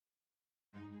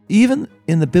even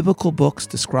in the biblical books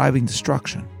describing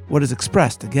destruction, what is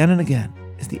expressed again and again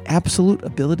is the absolute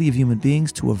ability of human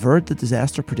beings to avert the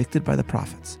disaster predicted by the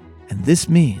prophets. And this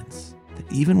means that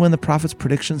even when the prophets'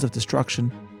 predictions of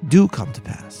destruction do come to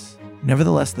pass,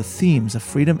 nevertheless the themes of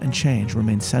freedom and change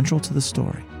remain central to the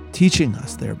story, teaching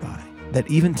us thereby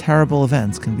that even terrible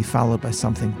events can be followed by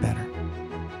something better.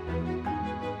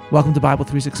 Welcome to Bible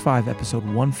 365, episode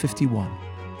 151,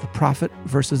 The Prophet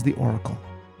versus the Oracle.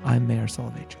 I'm Meir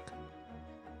Soloveichik.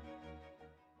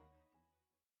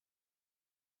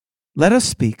 Let us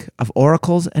speak of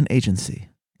oracles and agency,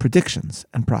 predictions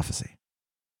and prophecy.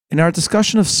 In our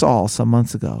discussion of Saul some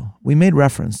months ago, we made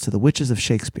reference to the witches of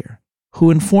Shakespeare,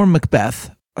 who informed Macbeth,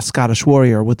 a Scottish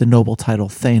warrior with the noble title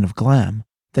Thane of Glam,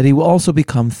 that he will also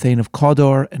become Thane of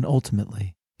Cawdor and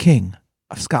ultimately King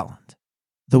of Scotland.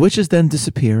 The witches then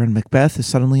disappear, and Macbeth is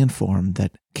suddenly informed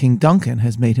that King Duncan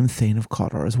has made him Thane of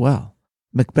Cawdor as well.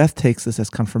 Macbeth takes this as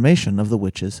confirmation of the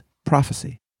witches'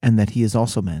 prophecy, and that he is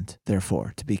also meant,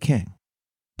 therefore, to be king.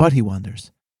 But he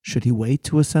wonders, should he wait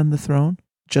to ascend the throne,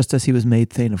 just as he was made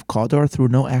Thane of Cawdor through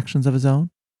no actions of his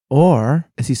own? Or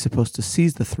is he supposed to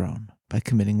seize the throne by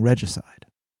committing regicide?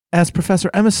 As Professor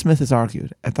Emma Smith has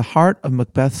argued, at the heart of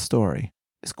Macbeth's story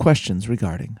is questions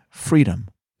regarding freedom,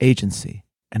 agency,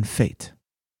 and fate.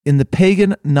 In the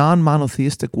pagan,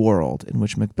 non-monotheistic world in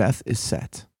which Macbeth is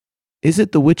set, is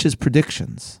it the witches'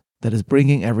 predictions that is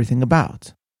bringing everything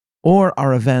about? Or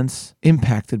are events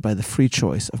impacted by the free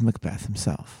choice of Macbeth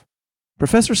himself?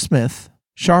 Professor Smith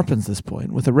sharpens this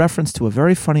point with a reference to a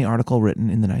very funny article written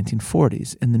in the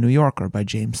 1940s in The New Yorker by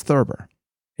James Thurber,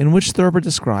 in which Thurber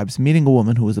describes meeting a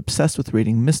woman who was obsessed with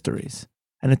reading mysteries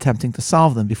and attempting to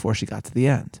solve them before she got to the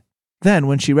end. Then,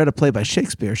 when she read a play by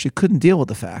Shakespeare, she couldn't deal with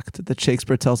the fact that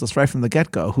Shakespeare tells us right from the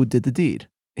get-go who did the deed.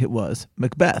 It was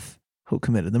Macbeth who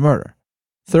committed the murder.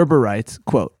 Thurber writes,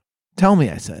 quote, "Tell me,"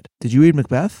 I said, "did you read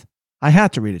Macbeth?" "I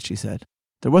had to read it," she said.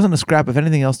 "There wasn't a scrap of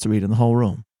anything else to read in the whole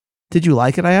room." "Did you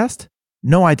like it?" I asked.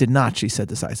 "No, I did not," she said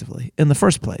decisively. "In the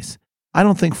first place, I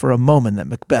don't think for a moment that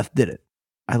Macbeth did it."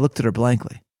 I looked at her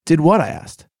blankly. "Did what?" I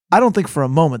asked. "I don't think for a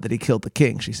moment that he killed the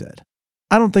king," she said.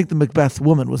 "I don't think the Macbeth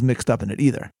woman was mixed up in it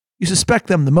either. You suspect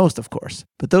them the most, of course,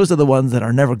 but those are the ones that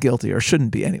are never guilty or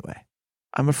shouldn't be anyway."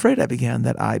 "I'm afraid," I began,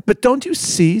 "But don't you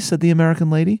see," said the American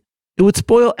lady, "it would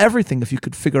spoil everything if you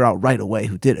could figure out right away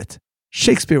who did it.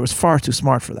 Shakespeare was far too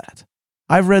smart for that.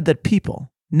 I've read that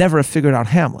people never have figured out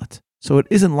Hamlet, so it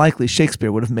isn't likely Shakespeare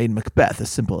would have made Macbeth as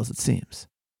simple as it seems."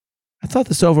 I thought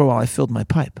this over while I filled my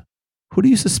pipe. "Who do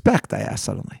you suspect?" I asked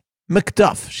suddenly.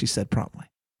 "Macduff," she said promptly.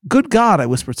 "Good God," I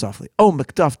whispered softly. "Oh,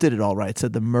 Macduff did it all right,"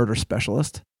 said the murder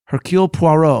specialist. "Hercule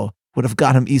Poirot would have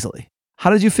got him easily." "How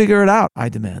did you figure it out?" I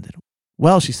demanded.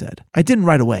 "Well," she said, "I didn't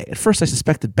right away. At first I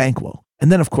suspected Banquo,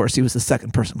 and then of course he was the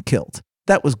second person killed.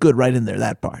 That was good right in there,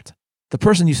 that part. The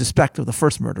person you suspect of the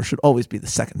first murder should always be the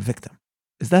second victim."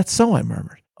 "Is that so?" I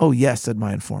murmured. "Oh yes," said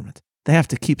my informant. "They have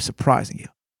to keep surprising you."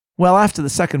 "Well, after the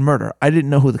second murder, I didn't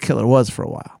know who the killer was for a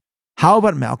while." "How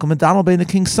about Malcolm and Donalbain, the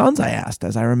king's sons?" I asked.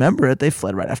 "As I remember it, they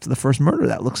fled right after the first murder.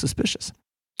 That looks suspicious."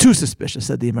 "Too suspicious,"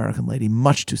 said the American lady,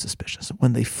 "much too suspicious.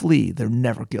 When they flee, they're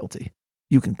never guilty.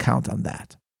 You can count on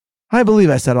that." "I believe,"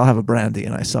 I said, "I'll have a brandy,"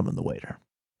 and I summoned the waiter.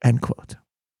 End quote.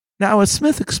 Now, as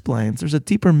Smith explains, there's a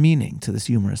deeper meaning to this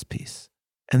humorous piece.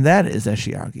 And that is, as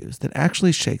she argues, that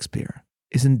actually Shakespeare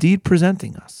is indeed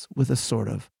presenting us with a sort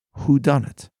of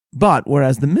whodunit. But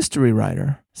whereas the mystery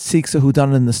writer seeks a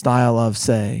whodunit in the style of,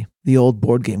 say, the old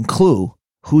board game Clue,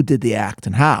 who did the act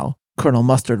and how, Colonel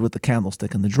Mustard with the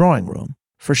candlestick in the drawing room,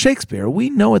 for Shakespeare, we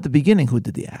know at the beginning who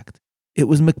did the act. It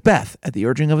was Macbeth, at the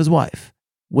urging of his wife,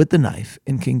 with the knife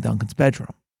in King Duncan's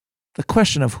bedroom. The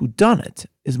question of whodunit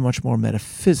is much more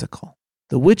metaphysical.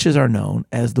 The witches are known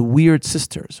as the Weird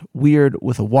Sisters, weird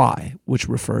with a Y, which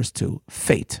refers to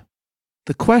fate.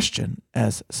 The question,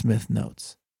 as Smith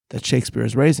notes, that Shakespeare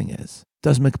is raising is,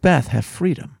 does Macbeth have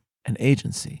freedom and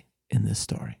agency in this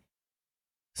story?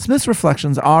 Smith's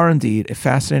reflections are indeed a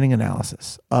fascinating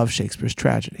analysis of Shakespeare's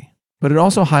tragedy, but it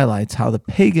also highlights how the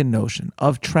pagan notion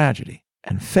of tragedy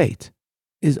and fate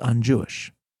is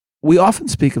un-Jewish. We often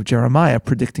speak of Jeremiah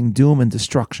predicting doom and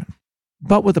destruction,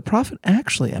 but what the prophet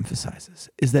actually emphasizes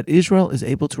is that Israel is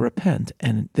able to repent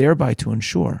and thereby to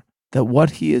ensure that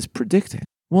what he is predicting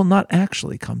will not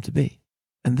actually come to be.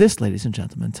 And this, ladies and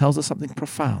gentlemen, tells us something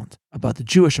profound about the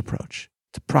Jewish approach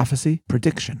to prophecy,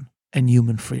 prediction, and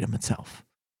human freedom itself.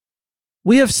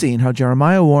 We have seen how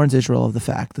Jeremiah warns Israel of the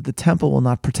fact that the temple will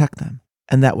not protect them,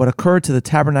 and that what occurred to the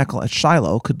tabernacle at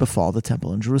Shiloh could befall the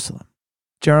temple in Jerusalem.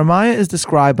 Jeremiah is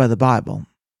described by the Bible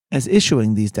as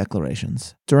issuing these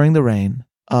declarations during the reign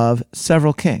of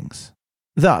several kings.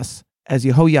 Thus, as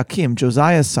Yehoiakim,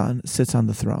 Josiah's son, sits on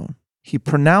the throne. He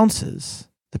pronounces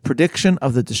the prediction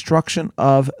of the destruction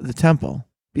of the temple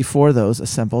before those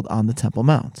assembled on the Temple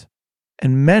Mount.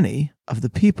 And many of the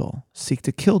people seek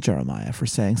to kill Jeremiah for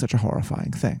saying such a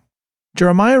horrifying thing.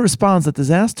 Jeremiah responds that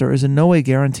disaster is in no way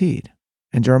guaranteed,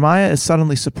 and Jeremiah is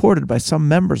suddenly supported by some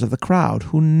members of the crowd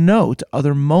who note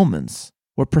other moments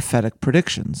where prophetic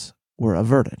predictions were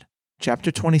averted.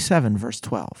 Chapter 27, verse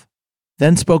 12.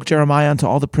 Then spoke Jeremiah unto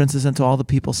all the princes and to all the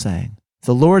people, saying,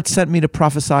 The Lord sent me to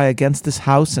prophesy against this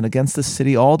house and against this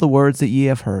city all the words that ye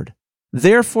have heard.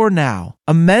 Therefore now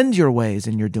amend your ways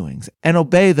and your doings, and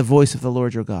obey the voice of the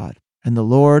Lord your God, and the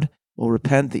Lord will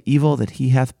repent the evil that he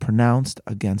hath pronounced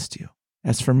against you.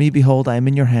 As for me, behold, I am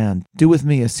in your hand. Do with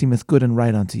me as seemeth good and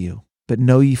right unto you. But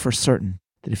know ye for certain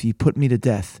that if ye put me to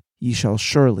death, ye shall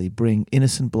surely bring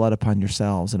innocent blood upon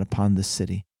yourselves and upon this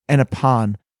city, and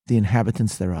upon the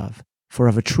inhabitants thereof. For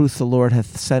of a truth the Lord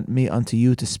hath sent me unto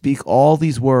you to speak all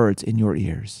these words in your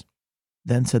ears.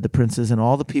 Then said the princes and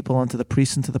all the people unto the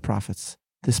priests and to the prophets,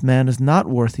 This man is not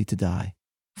worthy to die,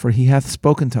 for he hath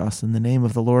spoken to us in the name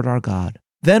of the Lord our God.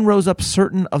 Then rose up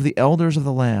certain of the elders of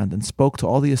the land and spoke to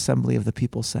all the assembly of the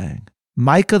people, saying,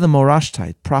 Micah the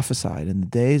Morashtite prophesied in the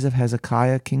days of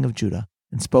Hezekiah king of Judah,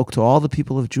 and spoke to all the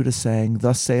people of Judah, saying,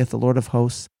 Thus saith the Lord of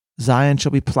hosts, Zion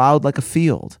shall be plowed like a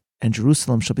field, and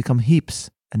Jerusalem shall become heaps,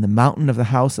 and the mountain of the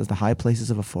house as the high places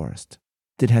of a forest.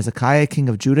 Did Hezekiah king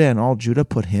of Judah and all Judah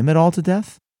put him at all to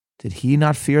death? Did he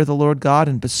not fear the Lord God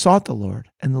and besought the Lord,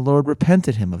 and the Lord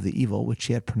repented him of the evil which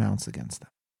he had pronounced against them?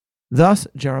 Thus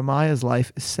Jeremiah's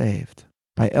life is saved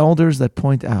by elders that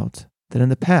point out that in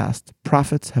the past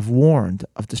prophets have warned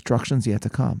of destructions yet to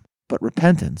come, but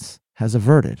repentance has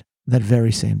averted that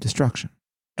very same destruction.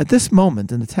 At this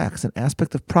moment in the text, an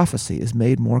aspect of prophecy is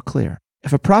made more clear.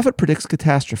 If a prophet predicts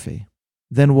catastrophe,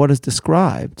 then what is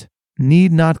described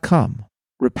need not come.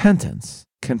 Repentance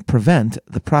can prevent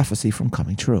the prophecy from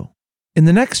coming true. In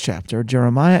the next chapter,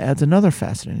 Jeremiah adds another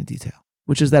fascinating detail,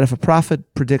 which is that if a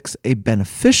prophet predicts a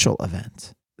beneficial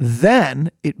event,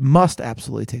 then it must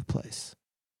absolutely take place,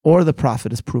 or the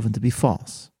prophet is proven to be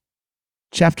false.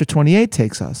 Chapter 28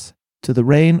 takes us to the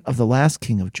reign of the last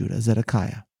king of Judah,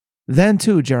 Zedekiah. Then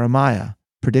too Jeremiah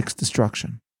predicts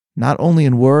destruction, not only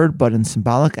in word but in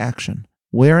symbolic action,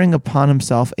 wearing upon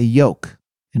himself a yoke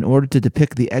in order to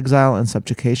depict the exile and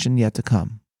subjugation yet to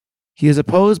come. He is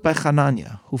opposed by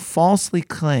Hananiah, who falsely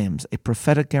claims a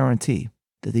prophetic guarantee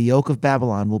that the yoke of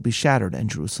Babylon will be shattered and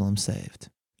Jerusalem saved.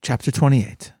 Chapter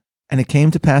 28. And it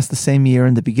came to pass the same year,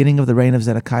 in the beginning of the reign of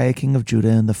Zedekiah king of Judah,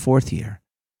 in the 4th year,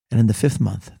 and in the 5th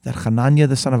month, that Hananiah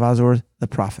the son of Azor the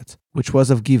prophet, which was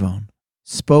of Givon,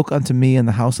 spoke unto me in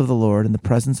the house of the Lord, in the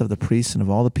presence of the priests and of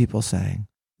all the people, saying,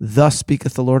 Thus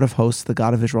speaketh the Lord of hosts, the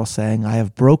God of Israel, saying, I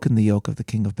have broken the yoke of the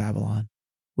king of Babylon.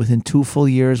 Within 2 full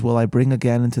years will I bring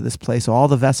again into this place all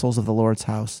the vessels of the Lord's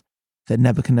house that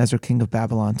Nebuchadnezzar king of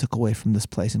Babylon took away from this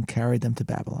place and carried them to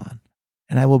Babylon.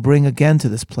 And I will bring again to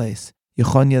this place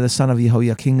Jechoniah the son of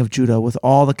Jehoiakim king of Judah with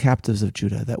all the captives of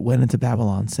Judah that went into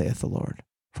Babylon, saith the Lord.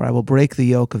 For I will break the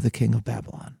yoke of the king of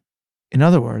Babylon. In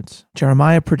other words,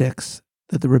 Jeremiah predicts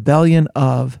that the rebellion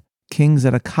of King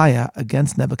Zedekiah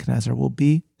against Nebuchadnezzar will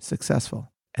be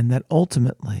successful, and that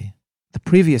ultimately the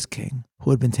previous king, who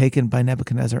had been taken by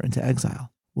Nebuchadnezzar into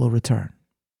exile, will return.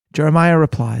 Jeremiah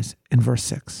replies in verse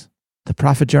 6, The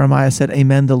prophet Jeremiah said,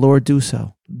 Amen, the Lord do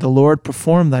so. The Lord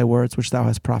perform thy words which thou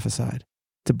hast prophesied,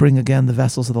 to bring again the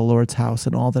vessels of the Lord's house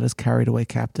and all that is carried away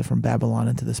captive from Babylon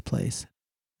into this place.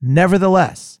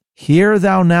 Nevertheless, hear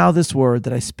thou now this word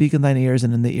that I speak in thine ears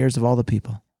and in the ears of all the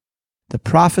people. The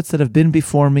prophets that have been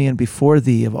before me and before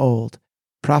thee of old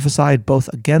prophesied both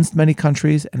against many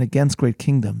countries and against great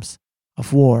kingdoms,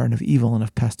 of war and of evil and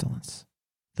of pestilence.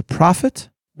 The prophet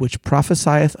which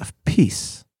prophesieth of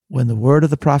peace, when the word of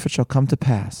the prophet shall come to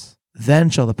pass, then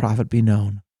shall the prophet be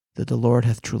known that the Lord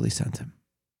hath truly sent him.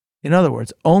 In other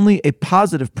words, only a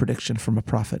positive prediction from a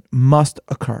prophet must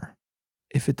occur.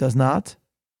 If it does not,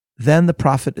 then the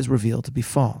prophet is revealed to be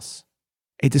false.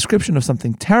 A description of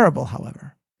something terrible,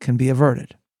 however, can be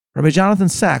averted. Rabbi Jonathan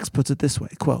Sacks puts it this way,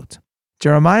 quote,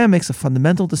 Jeremiah makes a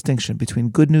fundamental distinction between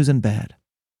good news and bad.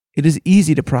 It is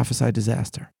easy to prophesy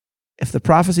disaster. If the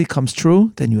prophecy comes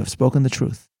true, then you have spoken the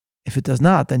truth. If it does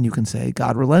not, then you can say,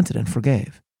 God relented and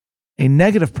forgave. A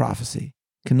negative prophecy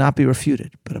cannot be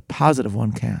refuted, but a positive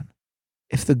one can.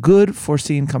 If the good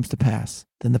foreseen comes to pass,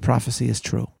 then the prophecy is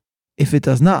true. If it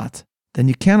does not, then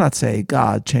you cannot say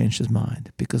God changed his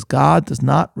mind, because God does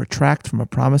not retract from a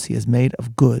promise he has made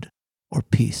of good or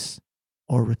peace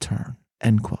or return.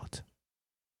 End quote.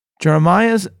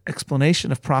 Jeremiah's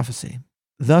explanation of prophecy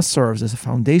thus serves as a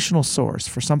foundational source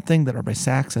for something that Rabbi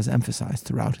Sacks has emphasized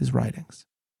throughout his writings,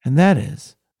 and that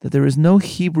is that there is no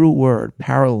Hebrew word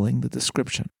paralleling the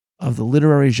description of the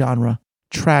literary genre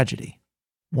tragedy,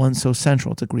 one so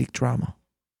central to Greek drama.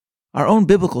 Our own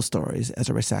biblical stories, as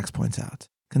Rabbi Sacks points out,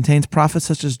 contains prophets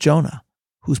such as Jonah,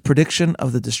 whose prediction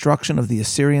of the destruction of the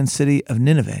Assyrian city of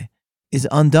Nineveh is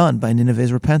undone by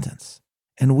Nineveh's repentance.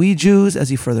 And we Jews, as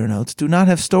he further notes, do not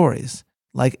have stories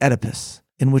like Oedipus,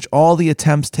 in which all the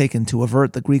attempts taken to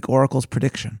avert the Greek oracle's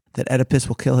prediction that Oedipus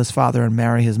will kill his father and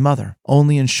marry his mother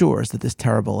only ensures that this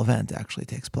terrible event actually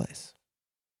takes place.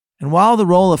 And while the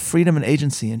role of freedom and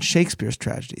agency in Shakespeare's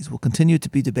tragedies will continue to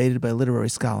be debated by literary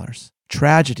scholars,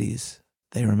 tragedies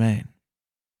they remain.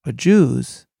 But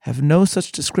Jews have no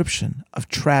such description of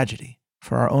tragedy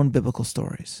for our own biblical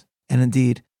stories, and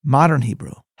indeed, modern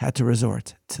Hebrew had to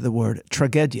resort to the word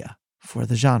tragedia for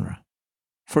the genre.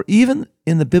 For even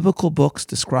in the biblical books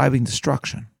describing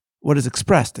destruction, what is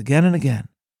expressed again and again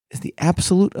is the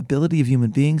absolute ability of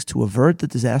human beings to avert the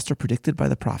disaster predicted by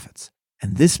the prophets.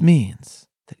 And this means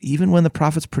that even when the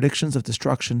prophets' predictions of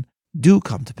destruction do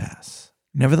come to pass,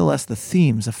 nevertheless the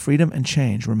themes of freedom and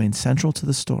change remain central to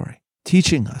the story,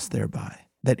 teaching us thereby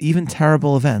that even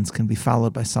terrible events can be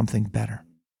followed by something better.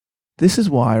 This is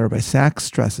why Rabbi Sacks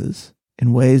stresses,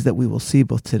 in ways that we will see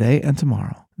both today and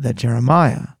tomorrow, that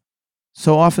Jeremiah,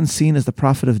 so often seen as the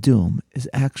prophet of doom, is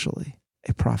actually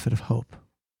a prophet of hope.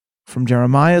 From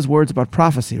Jeremiah's words about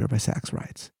prophecy, Rabbi Sacks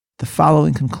writes, the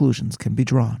following conclusions can be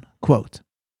drawn. Quote,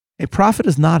 a prophet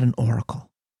is not an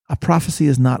oracle. A prophecy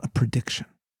is not a prediction.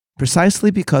 Precisely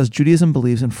because Judaism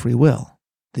believes in free will,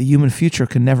 the human future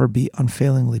can never be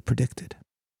unfailingly predicted.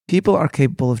 People are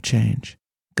capable of change.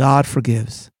 God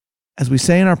forgives. As we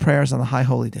say in our prayers on the high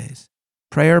holy days,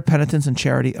 prayer, penitence, and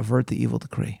charity avert the evil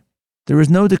decree. There is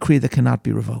no decree that cannot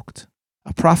be revoked.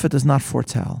 A prophet does not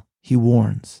foretell, he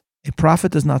warns. A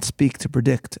prophet does not speak to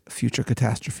predict future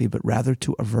catastrophe, but rather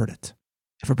to avert it.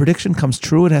 If a prediction comes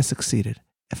true, it has succeeded.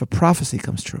 If a prophecy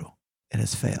comes true, it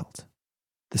has failed.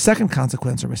 The second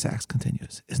consequence, Rabbi Sacks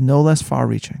continues, is no less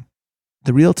far-reaching.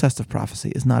 The real test of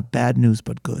prophecy is not bad news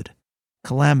but good.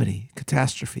 Calamity,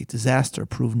 catastrophe, disaster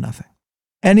prove nothing.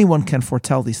 Anyone can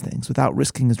foretell these things without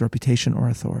risking his reputation or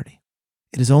authority.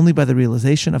 It is only by the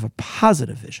realization of a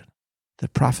positive vision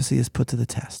that prophecy is put to the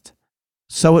test.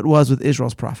 So it was with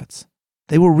Israel's prophets.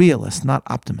 They were realists, not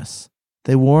optimists.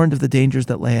 They warned of the dangers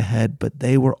that lay ahead, but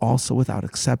they were also, without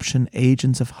exception,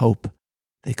 agents of hope.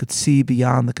 They could see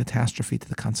beyond the catastrophe to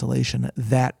the consolation.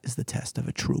 That is the test of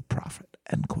a true prophet.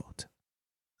 End quote.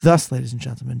 Thus, ladies and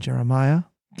gentlemen, Jeremiah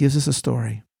gives us a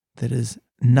story that is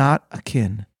not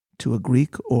akin to a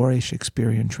Greek or a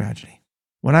Shakespearean tragedy.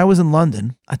 When I was in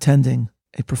London attending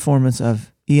a performance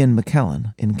of Ian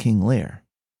McKellen in King Lear,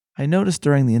 I noticed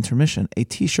during the intermission a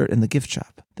t-shirt in the gift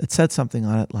shop that said something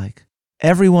on it like,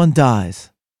 everyone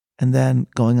dies, and then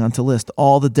going on to list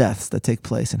all the deaths that take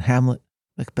place in Hamlet,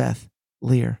 Macbeth,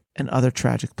 Lear, and other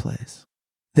tragic plays.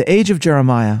 The age of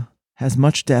Jeremiah has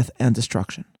much death and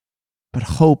destruction, but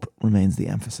hope remains the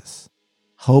emphasis.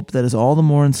 Hope that is all the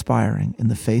more inspiring in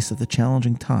the face of the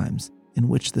challenging times in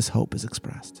which this hope is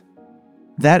expressed.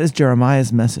 That is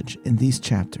Jeremiah's message in these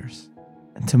chapters.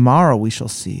 And tomorrow we shall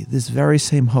see this very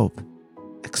same hope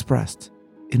expressed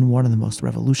in one of the most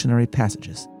revolutionary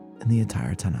passages in the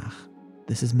entire Tanakh.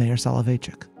 This is Meir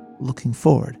Soloveichik, looking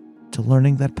forward to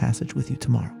learning that passage with you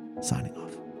tomorrow. Signing off.